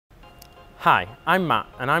Hi, I'm Matt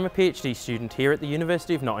and I'm a PhD student here at the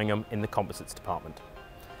University of Nottingham in the composites department.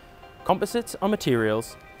 Composites are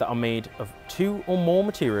materials that are made of two or more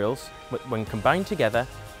materials which, when combined together,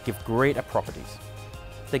 give greater properties.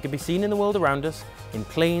 They can be seen in the world around us, in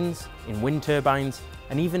planes, in wind turbines,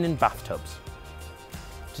 and even in bathtubs.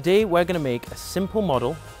 Today we're going to make a simple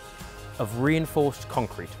model of reinforced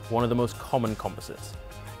concrete, one of the most common composites.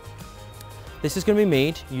 This is going to be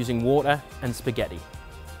made using water and spaghetti.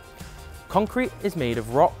 Concrete is made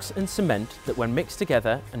of rocks and cement that when mixed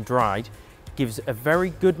together and dried gives a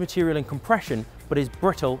very good material in compression but is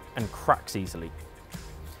brittle and cracks easily.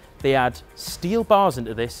 They add steel bars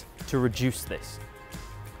into this to reduce this.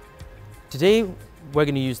 Today we're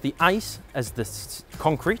going to use the ice as the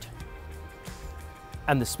concrete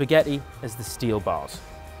and the spaghetti as the steel bars.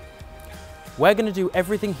 We're going to do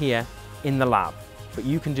everything here in the lab, but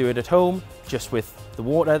you can do it at home just with the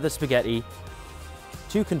water, the spaghetti,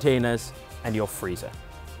 2 containers and your freezer.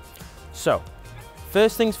 So,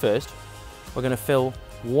 first things first, we're going to fill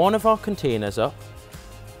one of our containers up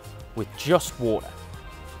with just water.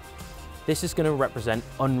 This is going to represent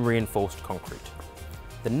unreinforced concrete.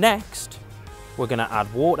 The next, we're going to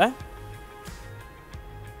add water.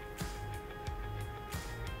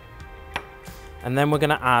 And then we're going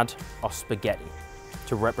to add our spaghetti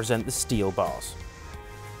to represent the steel bars.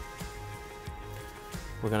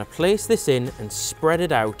 We're going to place this in and spread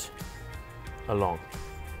it out along.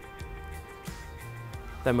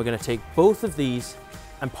 Then we're going to take both of these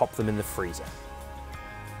and pop them in the freezer.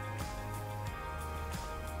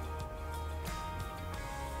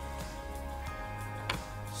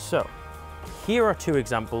 So, here are 2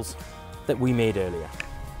 examples that we made earlier.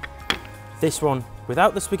 This one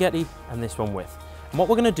without the spaghetti and this one with. And what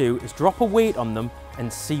we're going to do is drop a weight on them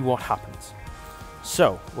and see what happens.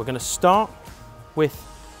 So, we're going to start with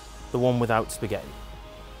the one without spaghetti.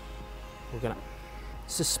 We're going to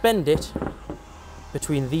suspend it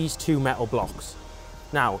between these 2 metal blocks.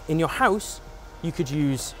 Now, in your house, you could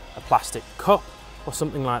use a plastic cup or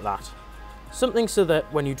something like that. Something so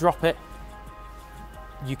that when you drop it,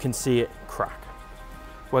 you can see it crack.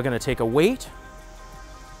 We're going to take a weight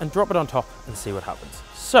and drop it on top and see what happens.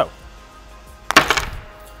 So,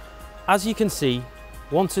 as you can see,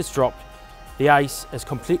 once it's dropped, the ice has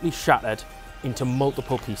completely shattered into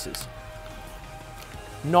multiple pieces.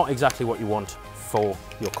 Not exactly what you want for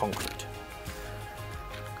your concrete.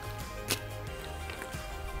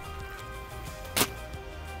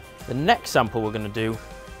 The next sample we're going to do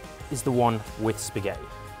is the one with spaghetti.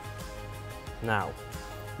 Now,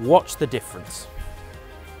 watch the difference.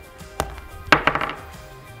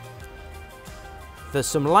 There's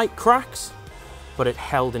some light cracks, but it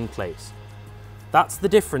held in place. That's the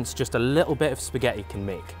difference just a little bit of spaghetti can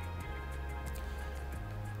make.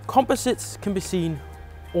 Composites can be seen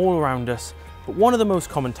all around us, but one of the most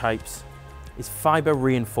common types is fibre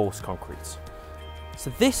reinforced concretes.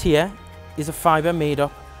 So this here is a fibre made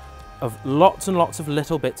up of lots and lots of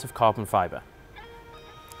little bits of carbon fibre.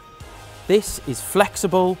 This is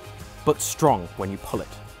flexible but strong when you pull it.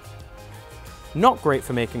 Not great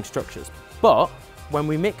for making structures, but when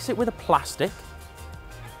we mix it with a plastic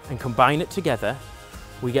and combine it together,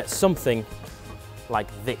 we get something like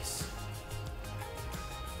this.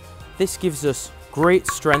 This gives us great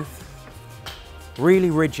strength, really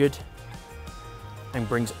rigid, and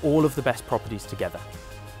brings all of the best properties together.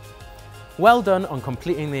 Well done on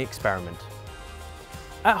completing the experiment.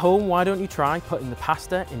 At home, why don't you try putting the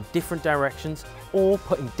pasta in different directions or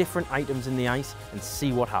putting different items in the ice and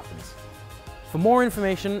see what happens. For more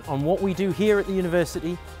information on what we do here at the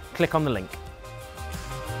university, click on the link.